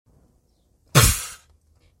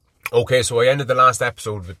Okay, so I ended the last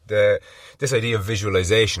episode with this idea of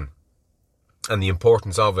visualization and the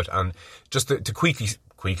importance of it, and just to quickly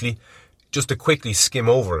skim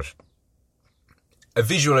over it. A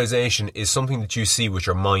visualization is something that you see with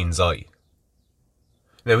your mind's eye.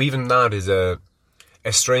 Now, even that is a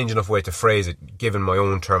strange enough way to phrase it, given my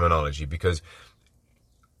own terminology, because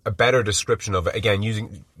a better description of it, again,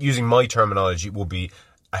 using my terminology, will be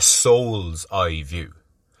a soul's eye view.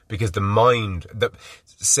 Because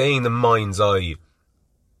saying the mind's eye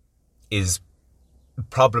is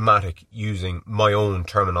problematic using my own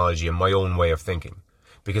terminology and my own way of thinking.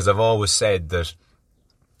 Because I've always said that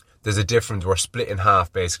there's a difference, we're split in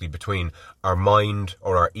half basically between our mind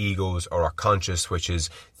or our egos or our conscious, which is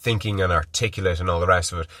thinking and articulate and all the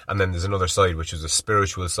rest of it. And then there's another side, which is a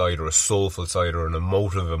spiritual side or a soulful side or an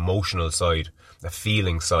emotional side, a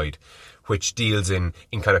feeling side, which deals in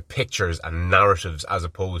kind of pictures and narratives as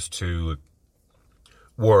opposed to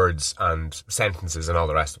words and sentences and all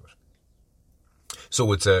the rest of it.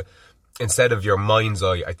 So instead of your mind's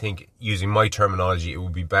eye, I think using my terminology, it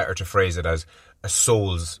would be better to phrase it as a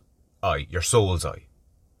soul's eye, your soul's eye.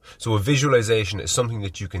 So a visualization is something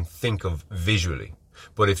that you can think of visually.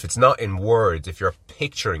 But if it's not in words, if you're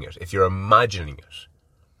picturing it, if you're imagining it,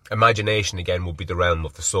 imagination again will be the realm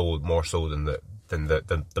of the soul more so than the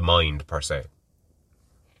mind per se.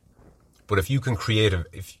 But if you can create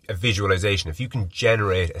a visualization, if you can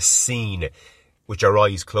generate a scene with your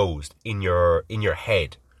eyes closed in your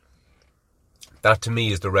head, that to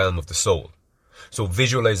me is the realm of the soul. So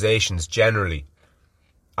visualizations generally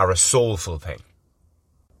are a soulful thing.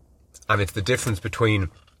 And it's the difference between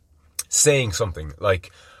saying something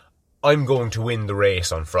like, I'm going to win the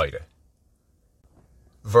race on Friday,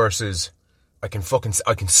 versus I can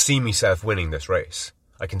see myself winning this race.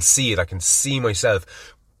 I can see it. I can see myself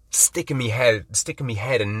sticking me head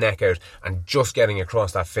and neck out and just getting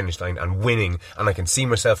across that finish line and winning. And I can see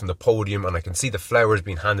myself on the podium and I can see the flowers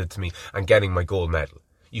being handed to me and getting my gold medal.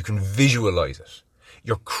 You can visualize it.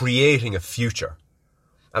 You're creating a future.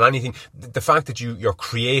 And the fact that you're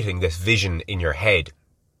creating this vision in your head,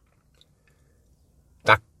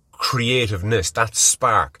 that creativeness, that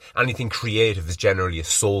spark, anything creative is generally a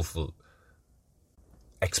soulful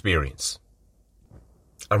experience.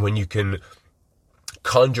 And when you can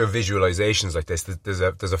conjure visualizations like this, there's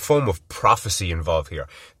a form of prophecy involved here.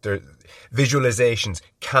 Visualizations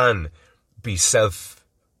can be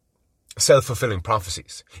self-fulfilling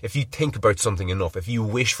prophecies. If you think about something enough, if you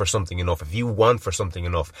wish for something enough, if you want for something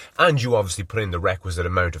enough, and you obviously put in the requisite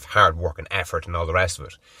amount of hard work and effort and all the rest of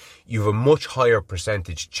it, you have a much higher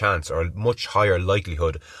percentage chance or a much higher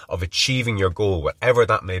likelihood of achieving your goal, whatever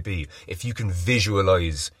that may be, if you can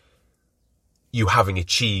visualize you having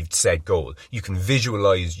achieved said goal. You can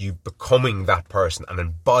visualize you becoming that person and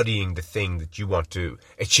embodying the thing that you want to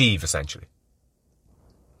achieve, essentially.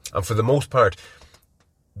 And for the most part,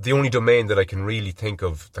 the only domain that I can really think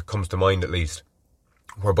of, that comes to mind at least,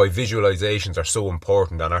 whereby visualizations are so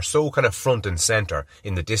important and are so kind of front and centre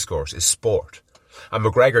in the discourse, is sport. And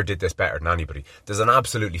McGregor did this better than anybody. There's an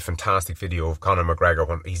absolutely fantastic video of Conor McGregor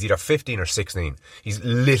when he's either 15 or 16. He's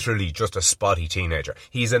literally just a spotty teenager.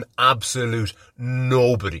 He's an absolute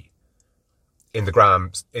nobody in the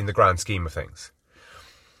grand scheme of things.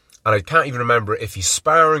 And I can't even remember if he's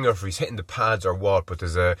sparring or if he's hitting the pads or what, but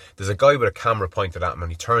there's a guy with a camera pointed at him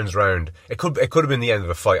and he turns around. It could have been the end of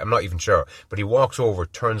a fight, I'm not even sure. But he walks over,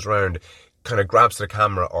 turns around, kind of grabs to the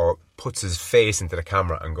camera or puts his face into the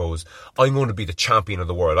camera and goes, I'm going to be the champion of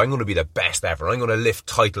the world. I'm going to be the best ever. I'm going to lift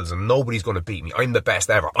titles and nobody's going to beat me. I'm the best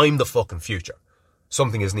ever. I'm the fucking future.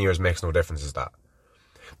 Something as near as makes no difference as that.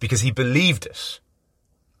 Because he believed it.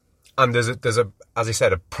 And there's a, as I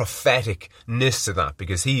said, a propheticness to that,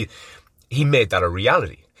 because he made that a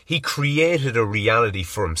reality. He created a reality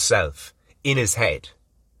for himself in his head.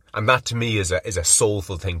 And that to me is a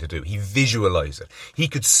soulful thing to do. He visualized it. He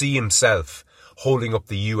could see himself holding up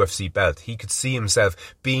the UFC belt. He could see himself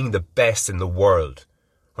being the best in the world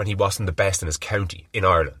when he wasn't the best in his county in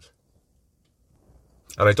Ireland.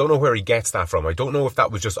 And I don't know where he gets that from. I don't know if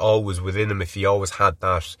that was just always within him, if he always had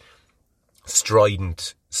that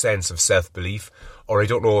strident sense of self-belief, or I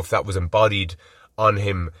don't know if that was embodied on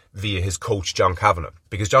him via his coach John Kavanagh.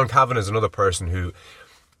 Because John Kavanagh is another person who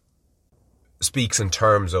speaks in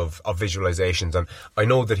terms of visualizations, and I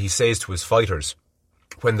know that he says to his fighters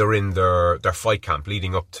when they're in their fight camp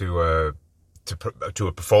leading up to a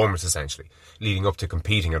performance, essentially leading up to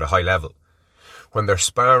competing at a high level, when they're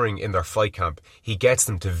sparring in their fight camp, he gets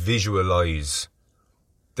them to visualize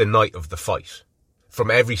the night of the fight from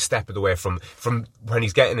every step of the way, from when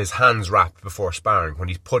he's getting his hands wrapped before sparring, when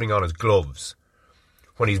he's putting on his gloves,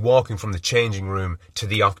 when he's walking from the changing room to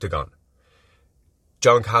the octagon.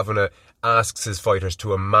 John Kavanagh asks his fighters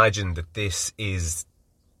to imagine that this is,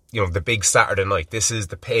 the big Saturday night. This is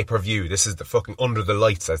the pay-per-view. This is the fucking under the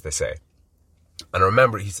lights, as they say. And I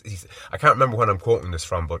remember, I can't remember when I'm quoting this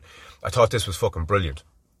from, but I thought this was fucking brilliant.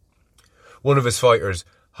 One of his fighters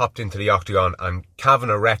hopped into the octagon, and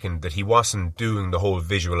Kavanagh reckoned that he wasn't doing the whole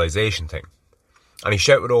visualization thing. And he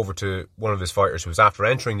shouted over to one of his fighters who was after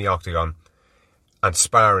entering the octagon and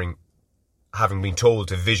sparring, having been told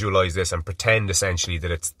to visualise this and pretend essentially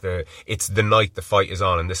that it's the night the fight is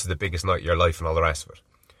on and this is the biggest night of your life and all the rest of it.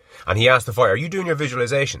 And he asked the fighter, "Are you doing your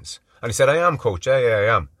visualisations?" And he said, "I am, coach, yeah,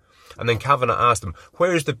 I am." And then Kavanagh asked him,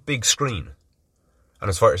 "Where's the big screen?" And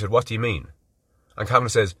his fighter said, "What do you mean?" And Kavanagh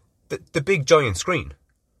says, the big giant screen."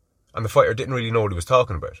 And the fighter didn't really know what he was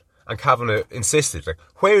talking about. And Kavanagh insisted,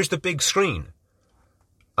 "Where's the big screen?"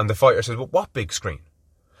 And the fighter said, "Well, what big screen?"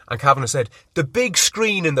 And Kavanagh said, "The big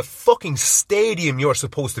screen in the fucking stadium you're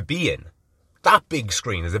supposed to be in. That big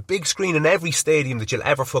screen is a big screen in every stadium that you'll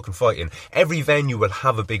ever fucking fight in. Every venue will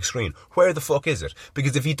have a big screen. Where the fuck is it?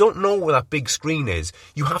 Because if you don't know where that big screen is,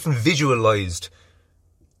 you haven't visualised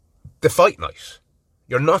the fight night.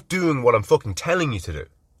 You're not doing what I'm fucking telling you to do."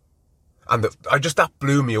 And that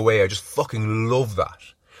blew me away. I just fucking love that.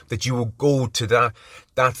 That you will go to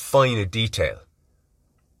that fine a detail.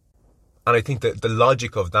 And I think that the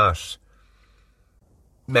logic of that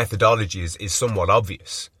methodology is somewhat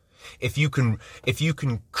obvious. If you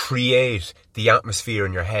can create the atmosphere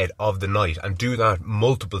in your head of the night and do that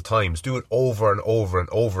multiple times, do it over and over and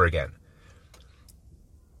over again,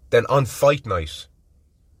 then on fight night,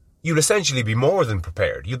 you'll essentially be more than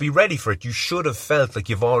prepared. You'll be ready for it. You should have felt like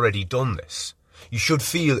you've already done this. You should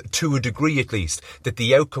feel, to a degree at least, that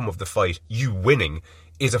the outcome of the fight, you winning,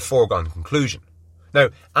 is a foregone conclusion. Now,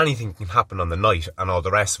 anything can happen on the night and all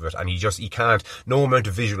the rest of it, and you can't, no amount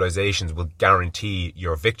of visualizations will guarantee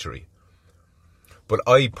your victory. But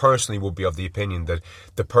I personally would be of the opinion that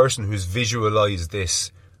the person who's visualized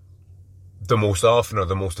this the most often or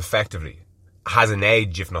the most effectively has an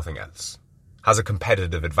edge, if nothing else, has a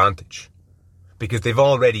competitive advantage. Because they've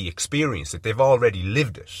already experienced it, they've already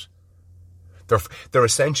lived it. They're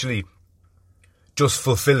essentially just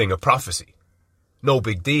fulfilling a prophecy. No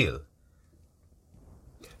big deal.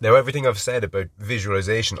 Now, everything I've said about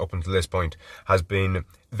visualization up until this point has been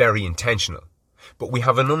very intentional. But we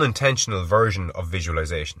have an unintentional version of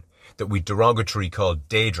visualization that we derogatorily call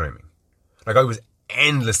daydreaming. Like, I was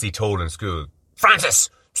endlessly told in school, "Francis,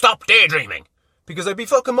 stop daydreaming!" Because I'd be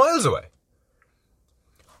fucking miles away.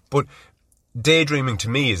 But daydreaming to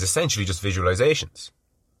me is essentially just visualizations.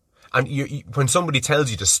 And when somebody tells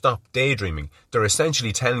you to stop daydreaming, they're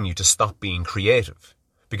essentially telling you to stop being creative.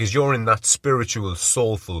 Because you're in that spiritual,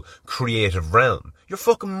 soulful, creative realm. You're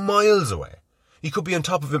fucking miles away. You could be on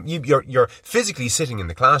top of it. You're physically sitting in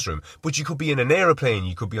the classroom, but you could be in an aeroplane.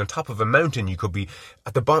 You could be on top of a mountain. You could be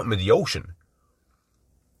at the bottom of the ocean.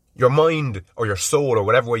 Your mind or your soul or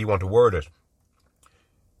whatever way you want to word it,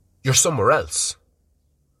 you're somewhere else.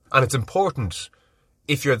 And it's important,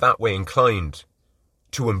 if you're that way inclined,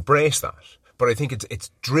 to embrace that. But I think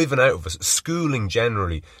it's driven out of us. Schooling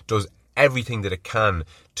generally does everything that it can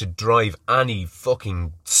to drive any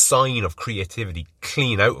fucking sign of creativity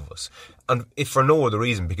clean out of us. And if for no other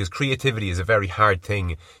reason, because creativity is a very hard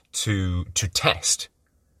thing to test.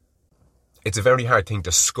 It's a very hard thing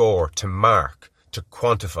to score, to mark, to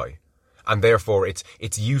quantify. And therefore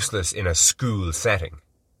it's useless in a school setting.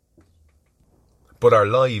 But our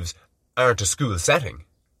lives aren't a school setting.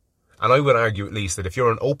 And I would argue at least that if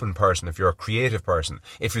you're an open person, if you're a creative person,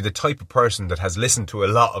 if you're the type of person that has listened to a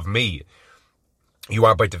lot of me, you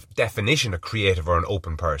are by definition a creative or an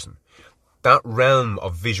open person. That realm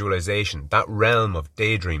of visualization, that realm of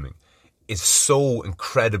daydreaming is so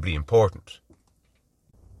incredibly important.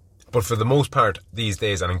 But for the most part these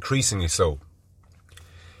days, and increasingly so,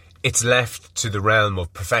 it's left to the realm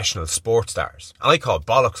of professional sports stars. And I call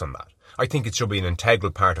bollocks on that. I think it should be an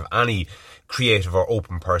integral part of any creative or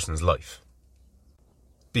open person's life.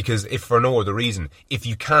 Because if for no other reason, if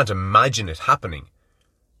you can't imagine it happening,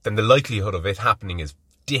 then the likelihood of it happening is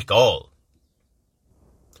dick all.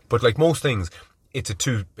 But like most things, it's a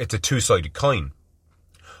two-sided coin.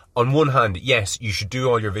 On one hand, yes, you should do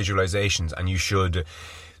all your visualizations and you should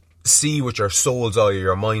see with your soul's eye or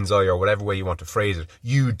your mind's eye or whatever way you want to phrase it,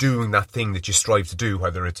 you doing that thing that you strive to do,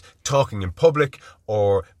 whether it's talking in public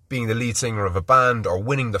or being the lead singer of a band or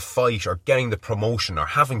winning the fight or getting the promotion or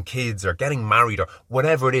having kids or getting married or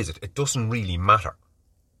whatever it is, it doesn't really matter.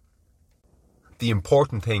 The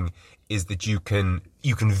important thing is that you can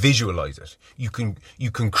visualize it. You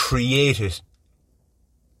can create it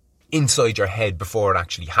inside your head before it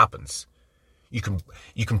actually happens. You can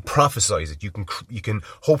prophesize it. You can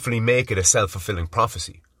hopefully make it a self-fulfilling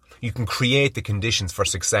prophecy. You can create the conditions for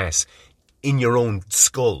success in your own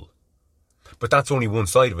skull. But that's only one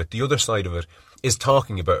side of it. The other side of it is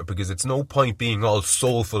talking about it, because it's no point being all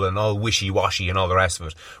soulful and all wishy-washy and all the rest of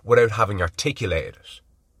it without having articulated it.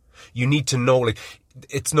 You need to know, like,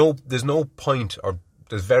 there's no point, or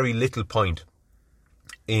there's very little point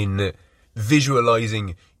in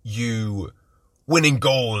visualizing you winning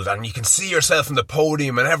gold and you can see yourself on the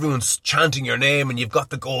podium and everyone's chanting your name and you've got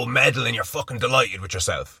the gold medal and you're fucking delighted with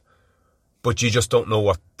yourself. But you just don't know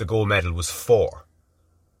what the gold medal was for.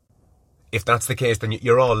 If that's the case, then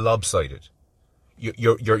you're all lopsided.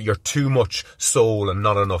 You're too much soul and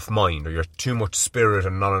not enough mind, or you're too much spirit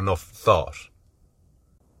and not enough thought.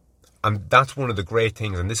 And that's one of the great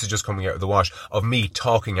things, and this is just coming out of the wash, of me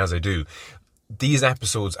talking as I do. These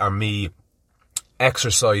episodes are me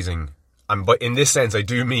exercising, and in this sense I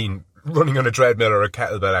do mean running on a treadmill or a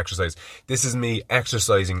kettlebell exercise. This is me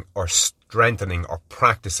exercising or strengthening or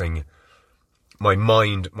practicing my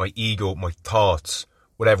mind, my ego, my thoughts,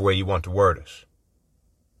 whatever way you want to word it.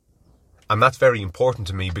 And that's very important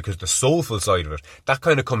to me, because the soulful side of it, that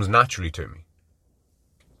kind of comes naturally to me.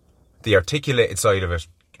 The articulated side of it,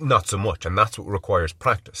 not so much, and that's what requires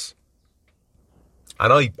practice.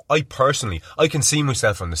 And I personally, I can see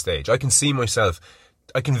myself on the stage. I can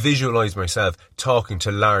visualise myself talking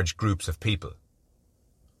to large groups of people.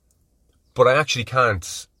 But I actually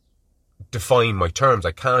can't define my terms.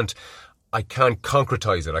 I can't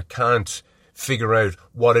concretise it. I can't figure out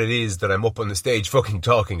what it is that I'm up on the stage fucking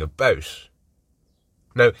talking about.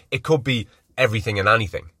 Now, it could be everything and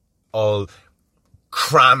anything, all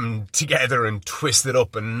crammed together and twisted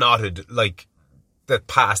up and knotted like the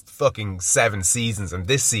past fucking 7 seasons and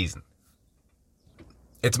this season.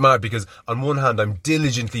 It's mad, because on one hand I'm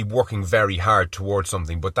diligently working very hard towards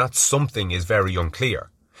something, but that something is very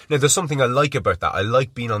unclear. Now, there's something I like about that. I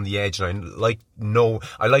like being on the edge, and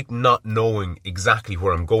I like not knowing exactly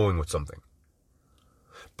where I'm going with something.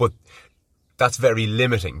 But that's very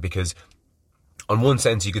limiting, because on one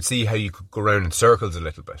sense you could see how you could go around in circles a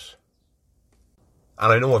little bit.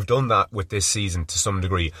 And I know I've done that with this season to some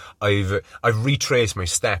degree. I've retraced my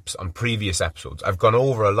steps on previous episodes. I've gone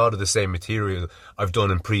over a lot of the same material I've done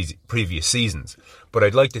in previous seasons. But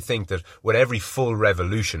I'd like to think that with every full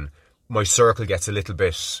revolution, my circle gets a little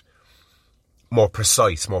bit more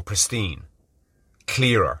precise, more pristine,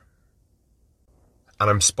 clearer. And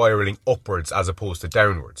I'm spiralling upwards as opposed to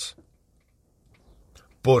downwards.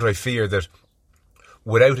 But I fear that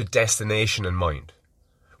without a destination in mind,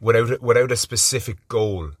 without a specific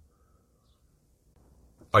goal,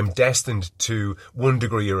 I'm destined to, one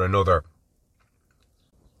degree or another,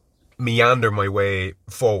 meander my way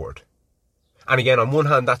forward. And again, on one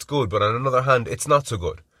hand that's good, but on another hand it's not so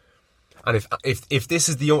good. And if this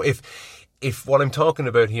is if what I'm talking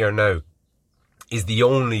about here now is the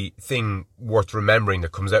only thing worth remembering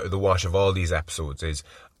that comes out of the wash of all these episodes, is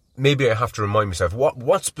maybe I have to remind myself,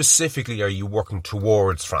 what specifically are you working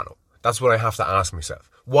towards, Frano? That's what I have to ask myself.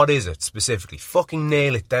 What is it specifically? Fucking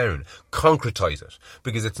nail it down. Concretize it.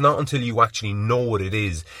 Because it's not until you actually know what it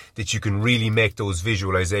is that you can really make those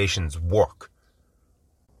visualizations work.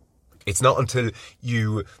 It's not until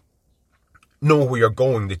you know where you're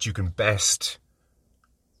going that you can best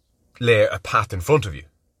lay a path in front of you.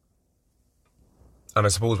 And I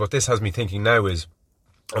suppose what this has me thinking now is,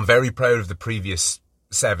 I'm very proud of the previous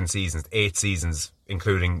 7 seasons, 8 seasons,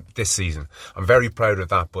 including this season. I'm very proud of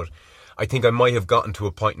that, but I think I might have gotten to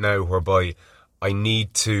a point now whereby I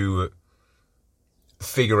need to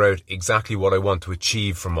figure out exactly what I want to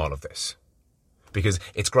achieve from all of this. Because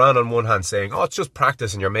it's grand on one hand saying, oh, it's just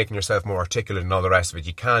practice and you're making yourself more articulate and all the rest of it.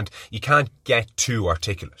 You can't get too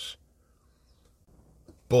articulate.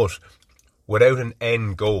 But without an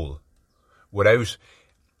end goal, without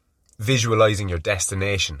visualising your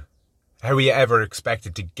destination, how are you ever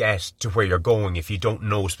expected to get to where you're going if you don't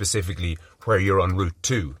know specifically where you're en route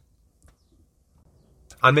to?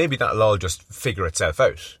 And maybe that'll all just figure itself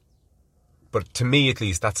out. But to me, at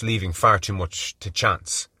least, that's leaving far too much to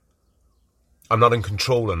chance. I'm not in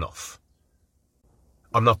control enough.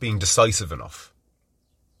 I'm not being decisive enough.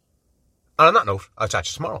 And on that note, I'll chat to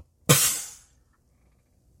you tomorrow.